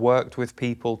I've worked with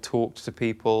people, talked to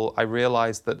people, I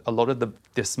realized that a lot of the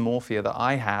dysmorphia that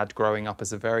I had growing up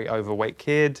as a very overweight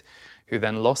kid, who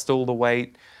then lost all the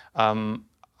weight,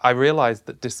 I realized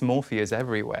that dysmorphia is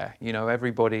everywhere.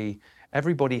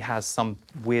 Everybody has some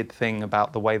weird thing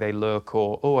about the way they look,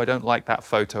 or, oh, I don't like that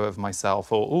photo of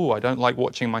myself, or, oh, I don't like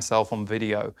watching myself on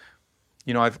video.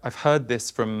 I've heard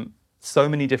this from so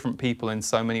many different people in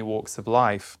so many walks of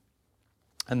life.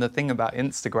 And the thing about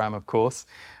Instagram, of course,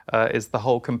 is the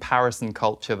whole comparison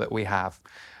culture that we have.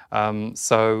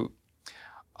 So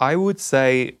I would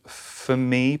say for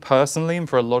me personally, and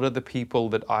for a lot of the people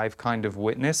that I've kind of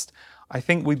witnessed, I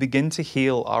think we begin to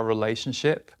heal our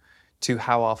relationship to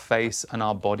how our face and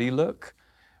our body look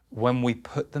when we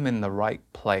put them in the right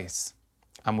place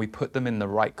and we put them in the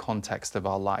right context of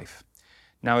our life.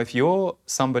 Now, if you're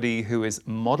somebody who is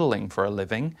modeling for a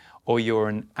living or you're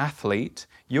an athlete,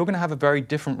 you're going to have a very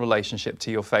different relationship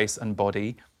to your face and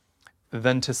body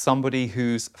than to somebody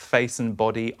whose face and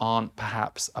body aren't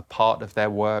perhaps a part of their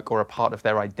work or a part of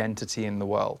their identity in the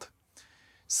world.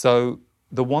 So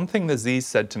the one thing that Aziz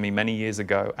said to me many years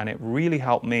ago, and it really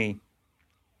helped me,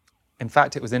 in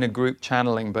fact, it was in a group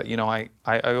channeling, but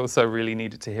I also really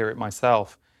needed to hear it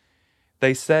myself.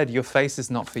 They said, your face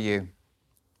is not for you.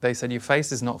 They said, your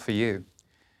face is not for you.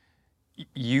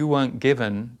 You weren't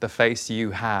given the face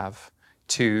you have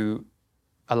to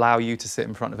allow you to sit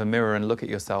in front of a mirror and look at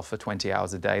yourself for 20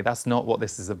 hours a day. That's not what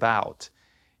this is about.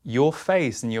 Your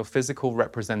face and your physical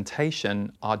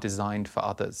representation are designed for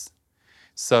others.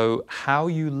 So how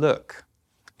you look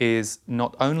is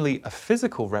not only a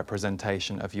physical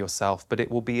representation of yourself, but it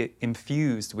will be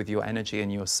infused with your energy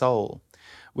and your soul,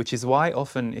 which is why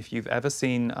often if you've ever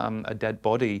seen a dead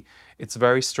body, it's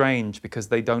very strange because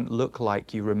they don't look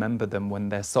like you remember them when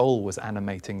their soul was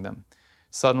animating them.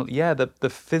 Suddenly, yeah, the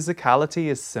physicality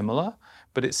is similar,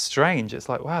 but it's strange. It's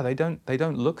like, wow, they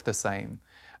don't look the same.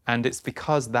 And it's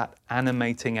because that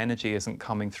animating energy isn't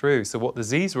coming through. So what the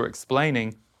Z's were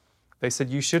explaining, they said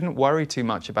you shouldn't worry too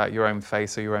much about your own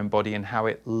face or your own body and how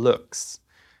it looks.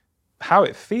 How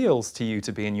it feels to you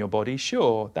to be in your body,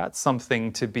 sure, that's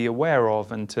something to be aware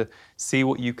of and to see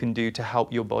what you can do to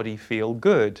help your body feel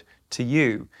good to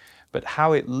you. But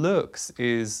how it looks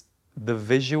is the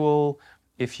visual,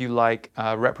 if you like,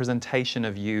 representation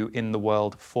of you in the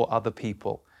world for other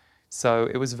people. So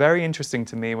it was very interesting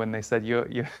to me when they said,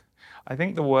 I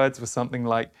think the words were something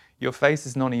like, your face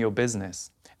is none of your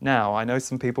business. Now, I know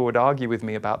some people would argue with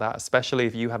me about that, especially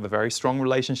if you have a very strong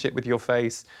relationship with your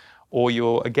face, or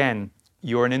you're an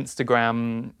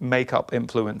Instagram makeup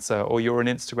influencer, or you're an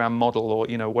Instagram model,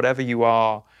 or whatever you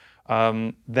are,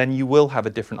 then you will have a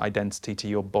different identity to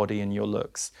your body and your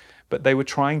looks. But they were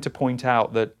trying to point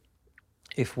out that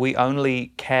if we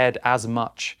only cared as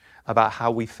much about how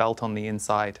we felt on the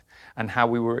inside and how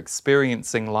we were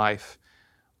experiencing life,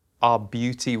 our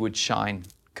beauty would shine,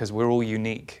 because we're all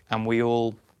unique and we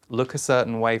all look a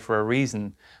certain way for a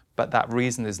reason, but that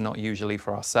reason is not usually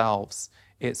for ourselves.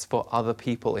 It's for other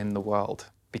people in the world,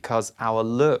 because our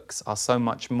looks are so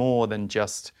much more than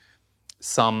just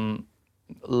some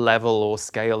level or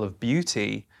scale of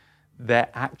beauty. They're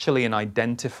actually an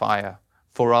identifier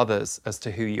for others as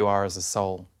to who you are as a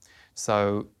soul.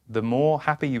 So the more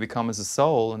happy you become as a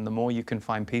soul and the more you can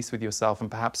find peace with yourself,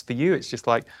 and perhaps for you it's just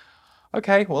like,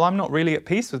 okay, well, I'm not really at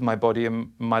peace with my body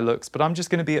and my looks, but I'm just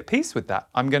going to be at peace with that.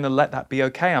 I'm going to let that be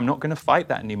okay. I'm not going to fight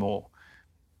that anymore.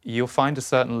 You'll find a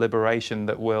certain liberation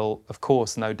that will, of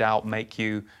course, no doubt make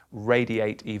you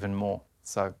radiate even more.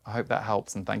 So I hope that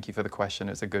helps, and thank you for the question.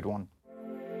 It's a good one.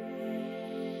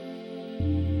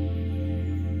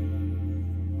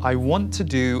 I want to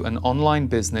do an online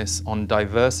business on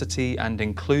diversity and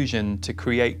inclusion to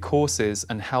create courses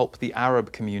and help the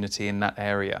Arab community in that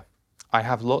area. I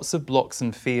have lots of blocks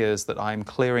and fears that I am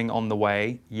clearing on the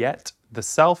way, yet the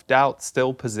self-doubt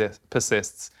still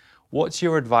persists. What's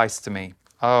your advice to me?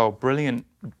 Oh,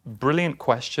 brilliant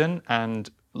question, and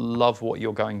love what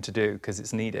you're going to do because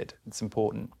it's needed. It's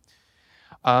important.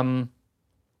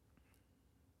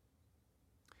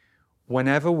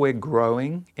 Whenever we're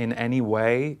growing in any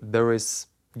way, there is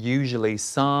usually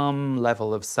some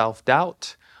level of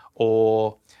self-doubt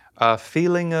or a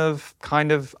feeling of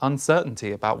kind of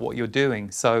uncertainty about what you're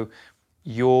doing. So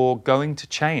you're going to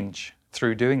change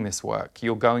through doing this work.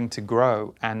 You're going to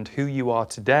grow, and who you are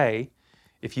today,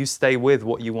 if you stay with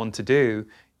what you want to do,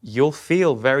 you'll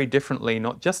feel very differently,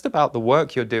 not just about the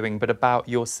work you're doing, but about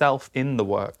yourself in the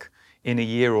work in a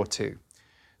year or two.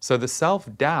 So the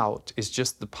self-doubt is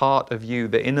just the part of you,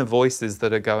 the inner voices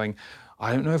that are going,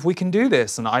 I don't know if we can do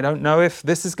this, and I don't know if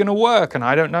this is going to work, and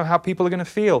I don't know how people are going to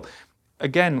feel.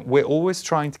 Again, we're always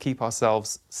trying to keep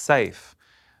ourselves safe.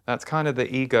 That's kind of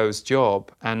the ego's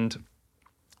job. And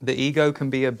the ego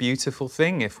can be a beautiful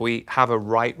thing if we have a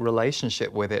right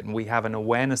relationship with it and we have an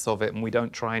awareness of it and we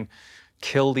don't try and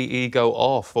kill the ego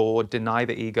off or deny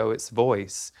the ego its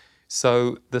voice.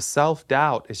 So the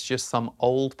self-doubt is just some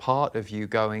old part of you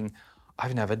going,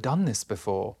 I've never done this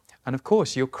before. And of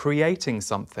course, you're creating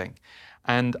something.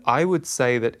 And I would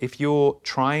say that if you're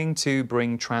trying to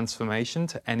bring transformation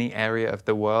to any area of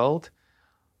the world,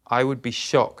 I would be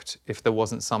shocked if there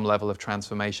wasn't some level of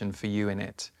transformation for you in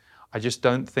it. I just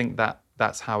don't think that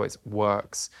that's how it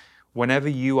works. Whenever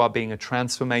you are being a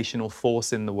transformational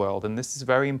force in the world, and this is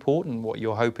very important, what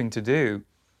you're hoping to do,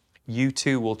 you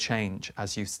too will change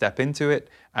as you step into it,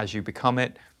 as you become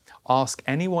it. Ask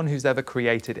anyone who's ever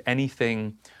created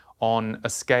anything on a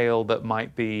scale that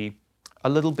might be a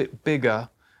little bit bigger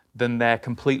than they're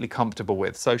completely comfortable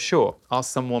with. So sure, ask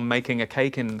someone making a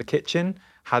cake in the kitchen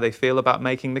how they feel about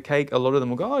making the cake. A lot of them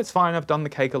will go, oh, it's fine, I've done the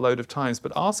cake a load of times.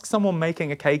 But ask someone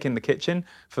making a cake in the kitchen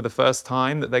for the first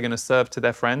time that they're going to serve to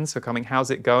their friends for coming, how's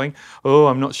it going? Oh,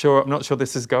 I'm not sure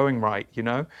this is going right, you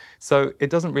know? So it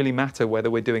doesn't really matter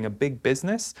whether we're doing a big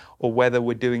business or whether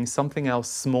we're doing something else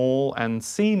small and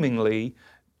seemingly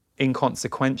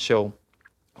inconsequential.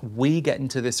 We get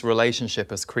into this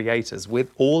relationship as creators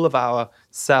with all of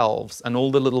ourselves and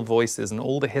all the little voices and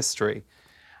all the history.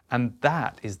 And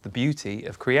that is the beauty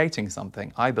of creating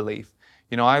something, I believe.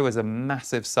 You know, I was a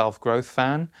massive self-growth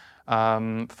fan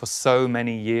for so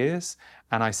many years,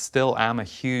 and I still am a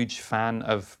huge fan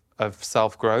of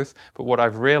self-growth. But what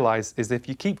I've realized is if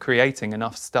you keep creating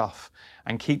enough stuff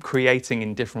and keep creating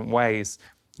in different ways,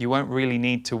 you won't really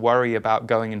need to worry about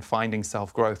going and finding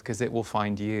self-growth because it will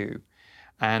find you.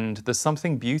 And there's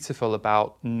something beautiful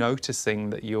about noticing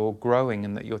that you're growing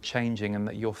and that you're changing and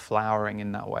that you're flowering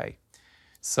in that way.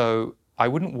 So I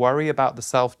wouldn't worry about the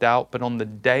self-doubt, but on the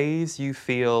days you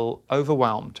feel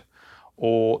overwhelmed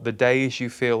or the days you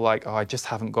feel like, oh, I just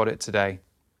haven't got it today,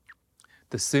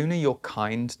 the sooner you're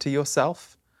kind to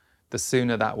yourself, the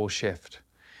sooner that will shift.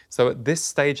 So at this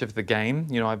stage of the game,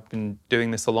 you know, I've been doing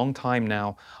this a long time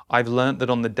now, I've learned that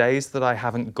on the days that I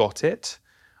haven't got it,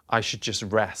 I should just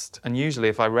rest. And usually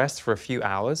if I rest for a few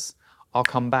hours, I'll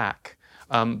come back.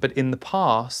 But in the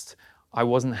past, I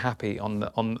wasn't happy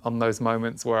on those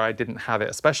moments where I didn't have it,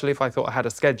 especially if I thought I had a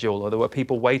schedule or there were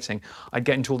people waiting. I'd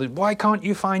get into all the, why can't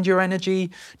you find your energy?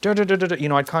 You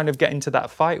know, I'd kind of get into that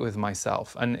fight with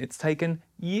myself. And it's taken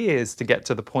years to get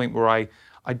to the point where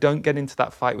I don't get into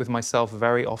that fight with myself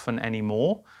very often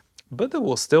anymore, but there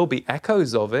will still be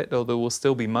echoes of it, or there will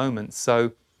still be moments.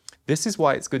 So this is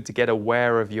why it's good to get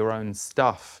aware of your own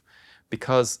stuff,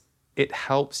 because it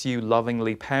helps you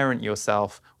lovingly parent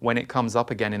yourself when it comes up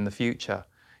again in the future.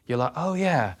 You're like, oh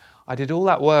yeah, I did all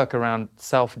that work around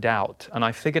self-doubt and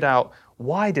I figured out,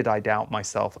 why did I doubt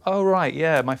myself? Oh right,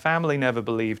 yeah, my family never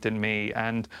believed in me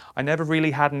and I never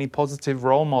really had any positive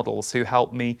role models who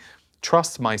helped me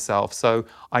trust myself. So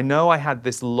I know I had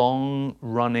this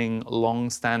long-running,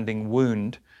 long-standing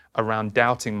wound around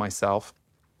doubting myself.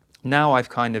 Now I've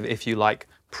kind of, if you like,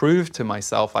 proved to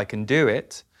myself I can do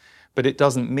it, but it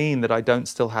doesn't mean that I don't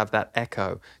still have that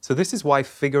echo. So this is why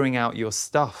figuring out your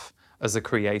stuff as a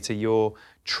creator, your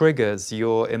triggers,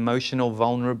 your emotional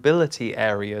vulnerability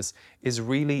areas is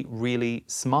really, really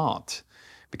smart.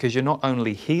 Because you're not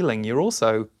only healing, you're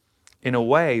also, in a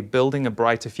way, building a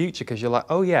brighter future because you're like,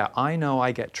 oh yeah, I know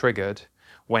I get triggered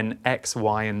when X,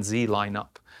 Y, and Z line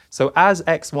up. So as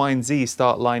X, Y, and Z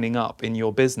start lining up in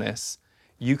your business,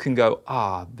 you can go,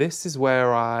 this is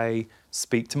where I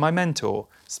speak to my mentor,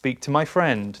 speak to my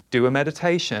friend, do a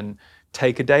meditation,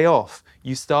 take a day off.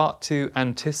 You start to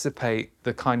anticipate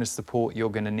the kind of support you're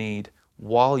going to need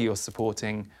while you're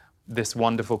supporting this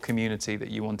wonderful community that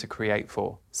you want to create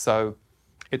for. So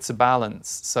it's a balance.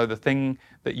 So the thing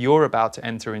that you're about to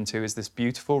enter into is this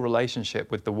beautiful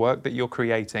relationship with the work that you're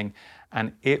creating,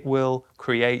 and it will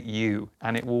create you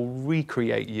and it will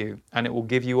recreate you and it will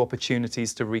give you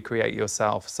opportunities to recreate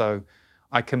yourself. So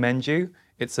I commend you.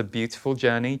 It's a beautiful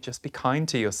journey. Just be kind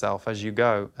to yourself as you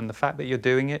go. And the fact that you're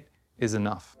doing it is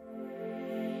enough.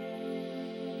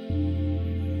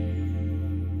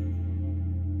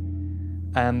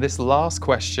 And this last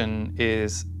question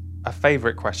is a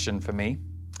favorite question for me,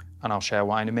 and I'll share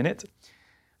why in a minute.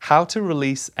 How to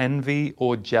release envy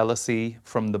or jealousy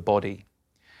from the body.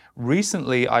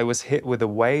 Recently, I was hit with a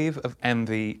wave of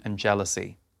envy and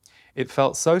jealousy. It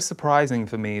felt so surprising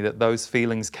for me that those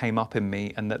feelings came up in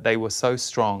me and that they were so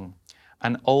strong.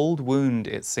 An old wound,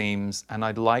 it seems, and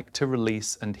I'd like to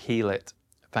release and heal it.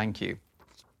 Thank you.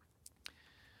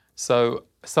 So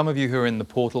some of you who are in the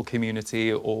Portal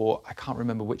community, or I can't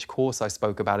remember which course I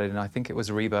spoke about it in, I think it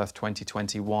was Rebirth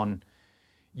 2021,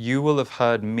 you will have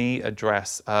heard me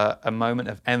address a moment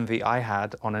of envy I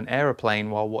had on an aeroplane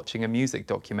while watching a music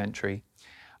documentary.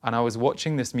 And I was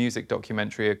watching this music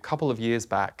documentary a couple of years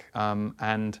back,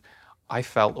 and I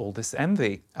felt all this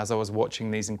envy as I was watching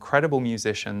these incredible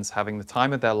musicians having the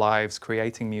time of their lives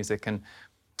creating music. And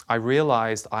I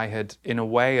realized I had, in a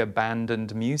way,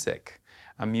 abandoned music.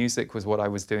 And music was what I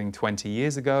was doing 20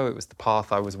 years ago. It was the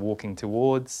path I was walking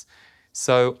towards.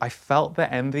 So I felt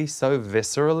the envy so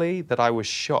viscerally that I was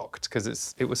shocked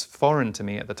because it was foreign to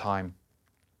me at the time.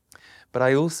 But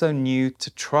I also knew to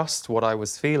trust what I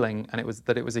was feeling, and it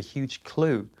was a huge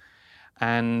clue.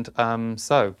 And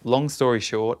so, long story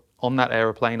short, on that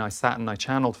aeroplane, I sat and I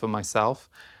channeled for myself,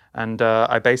 And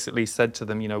I basically said to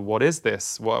them, what is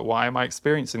this? Why am I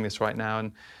experiencing this right now?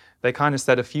 And they kind of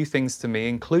said a few things to me,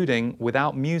 including,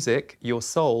 without music, your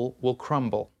soul will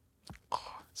crumble.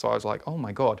 So I was like, oh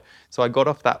my God. So I got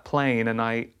off that plane and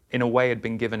I, in a way, had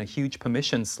been given a huge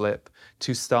permission slip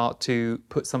to start to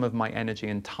put some of my energy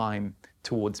and time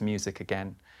towards music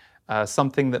again.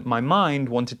 Something that my mind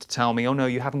wanted to tell me, oh no,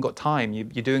 you haven't got time.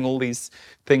 You're doing all these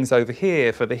things over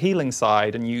here for the healing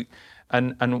side.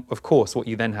 And of course, what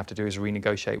you then have to do is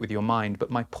renegotiate with your mind.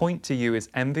 But my point to you is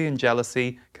envy and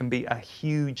jealousy can be a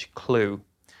huge clue.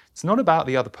 It's not about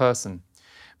the other person,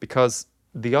 because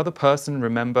the other person,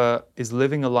 remember, is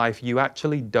living a life you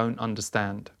actually don't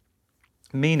understand.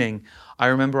 Meaning, I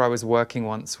remember I was working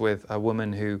once with a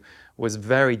woman who was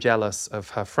very jealous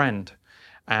of her friend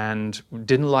and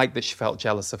didn't like that she felt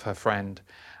jealous of her friend.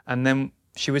 And then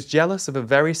she was jealous of a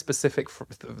very specific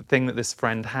thing that this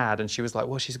friend had. And she was like,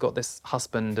 well, she's got this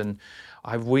husband and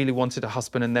I really wanted a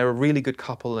husband and they're a really good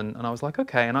couple. And I was like,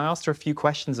 okay. And I asked her a few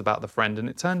questions about the friend. And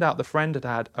it turned out the friend had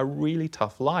had a really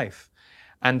tough life.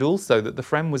 And also that the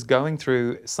friend was going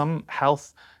through some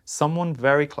health, someone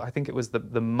very close, I think it was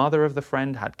the mother of the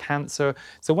friend had cancer.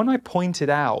 So when I pointed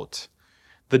out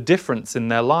the difference in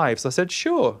their lives, I said,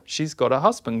 sure, she's got a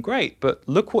husband, great, but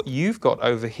look what you've got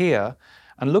over here,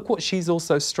 and look what she's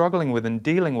also struggling with and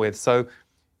dealing with. So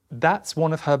that's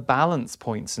one of her balance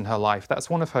points in her life. That's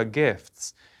one of her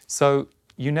gifts. So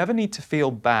you never need to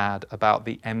feel bad about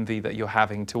the envy that you're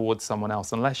having towards someone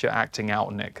else, unless you're acting out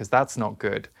on it, because that's not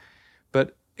good.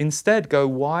 But instead go,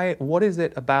 what is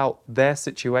it about their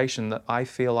situation that I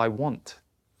feel I want?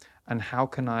 And how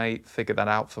can I figure that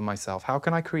out for myself? How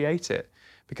can I create it?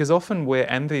 Because often we're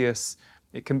envious.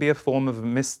 It can be a form of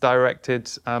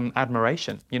misdirected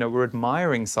admiration. We're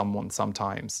admiring someone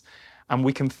sometimes, and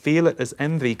we can feel it as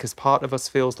envy because part of us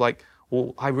feels like,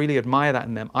 well, I really admire that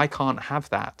in them. I can't have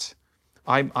that.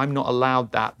 I'm not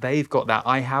allowed that. They've got that.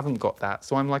 I haven't got that.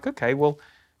 So I'm like, okay, well,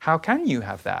 how can you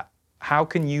have that? How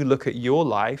can you look at your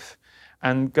life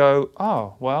and go,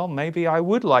 oh, well, maybe I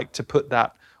would like to put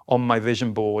that on my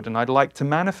vision board and I'd like to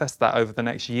manifest that over the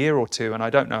next year or two. And I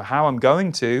don't know how I'm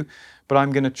going to, but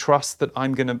I'm going to trust that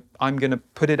I'm going to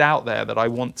put it out there that I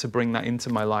want to bring that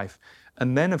into my life.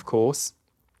 And then, of course,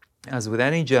 as with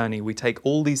any journey, we take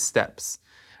all these steps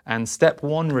and step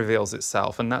one reveals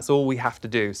itself, and that's all we have to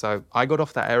do. So I got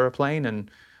off that aeroplane and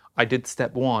I did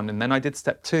step one, and then I did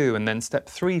step two, and then step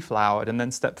three flowered, and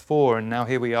then step four, and now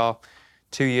here we are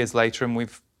 2 years later, and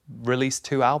we've released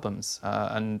 2 albums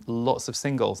and lots of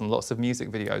singles and lots of music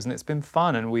videos, and it's been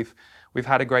fun, and we've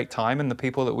had a great time, and the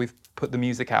people that we've put the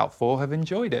music out for have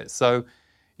enjoyed it. So,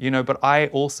 but I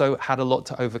also had a lot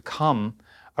to overcome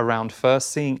around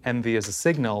first seeing envy as a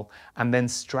signal and then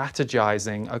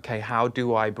strategizing, okay, how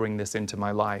do I bring this into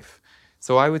my life?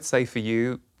 So I would say for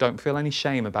you, don't feel any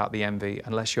shame about the envy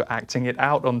unless you're acting it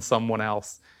out on someone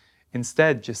else.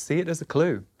 Instead, just see it as a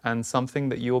clue and something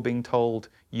that you're being told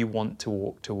you want to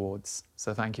walk towards.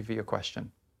 So thank you for your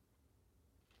question.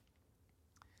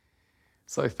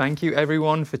 So thank you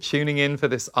everyone for tuning in for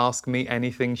this Ask Me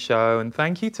Anything show. And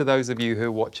thank you to those of you who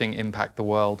are watching Impact the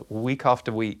World week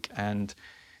after week and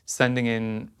sending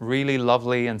in really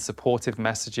lovely and supportive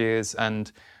messages,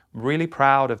 and really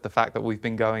proud of the fact that we've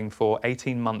been going for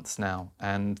 18 months now.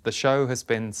 And the show has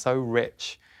been so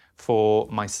rich for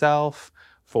myself,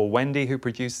 for Wendy who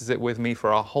produces it with me,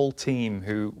 for our whole team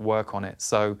who work on it.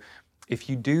 So if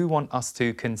you do want us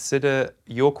to consider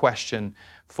your question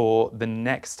for the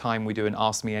next time we do an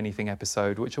Ask Me Anything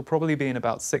episode, which will probably be in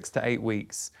about 6 to 8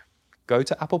 weeks, go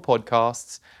to Apple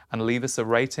Podcasts and leave us a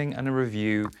rating and a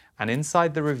review. And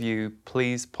inside the review,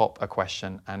 please pop a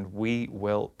question and we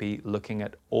will be looking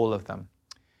at all of them.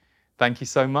 Thank you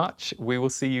so much. We will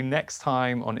see you next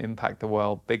time on Impact the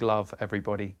World. Big love,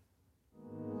 everybody.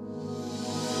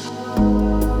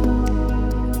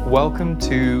 Welcome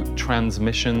to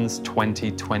Transmissions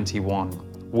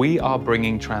 2021. We are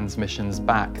bringing Transmissions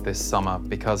back this summer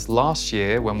because last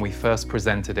year when we first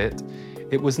presented it,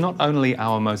 it was not only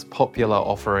our most popular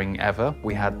offering ever,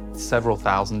 we had several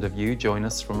thousand of you join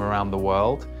us from around the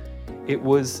world. It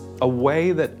was a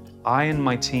way that I and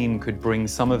my team could bring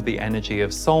some of the energy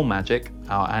of Soul Magic,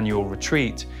 our annual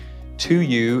retreat, to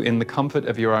you in the comfort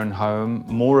of your own home,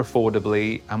 more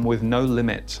affordably, and with no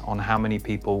limit on how many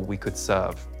people we could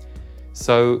serve.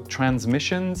 So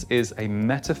Transmissions is a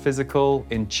metaphysical,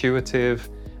 intuitive,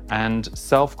 and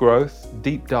self-growth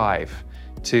deep dive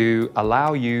to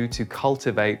allow you to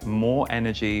cultivate more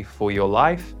energy for your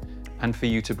life and for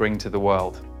you to bring to the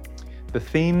world. The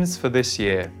themes for this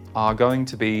year are going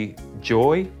to be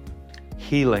joy,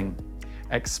 healing,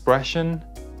 expression,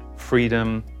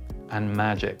 freedom, and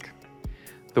magic.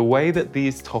 The way that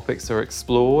these topics are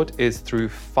explored is through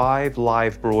 5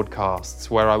 live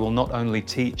broadcasts where I will not only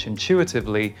teach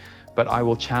intuitively, but I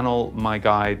will channel my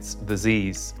guides, the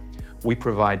Z's. We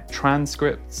provide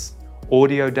transcripts,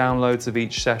 audio downloads of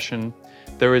each session.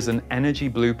 There is an energy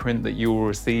blueprint that you will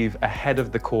receive ahead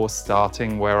of the course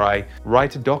starting, where I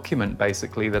write a document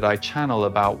basically that I channel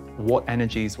about what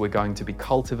energies we're going to be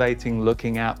cultivating,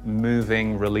 looking at,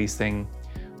 moving, releasing.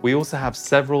 We also have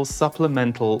several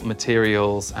supplemental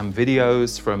materials and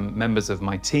videos from members of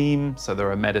my team. So there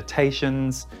are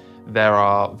meditations, there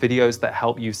are videos that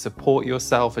help you support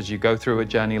yourself as you go through a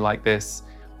journey like this.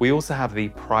 We also have the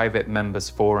private members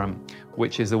forum,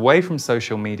 which is away from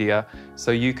social media,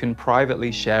 so you can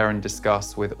privately share and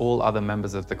discuss with all other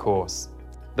members of the course.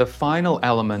 The final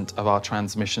element of our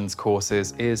transmissions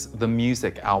courses is the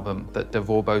music album that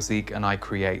Davor Bozik and I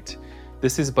create.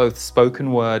 This is both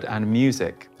spoken word and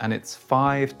music, and it's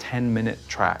 5 10-minute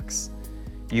tracks.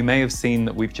 You may have seen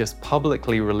that we've just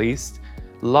publicly released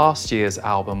last year's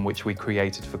album, which we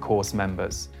created for course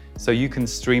members. So you can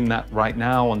stream that right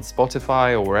now on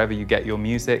Spotify or wherever you get your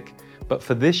music. But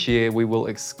for this year, we will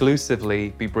exclusively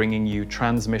be bringing you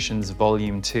Transmissions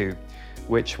Volume 2,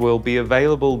 which will be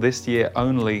available this year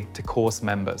only to course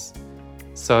members.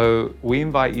 So we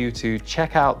invite you to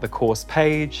check out the course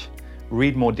page,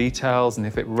 read more details, and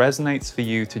if it resonates for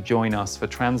you to join us for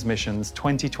Transmissions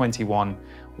 2021,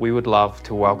 we would love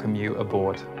to welcome you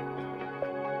aboard.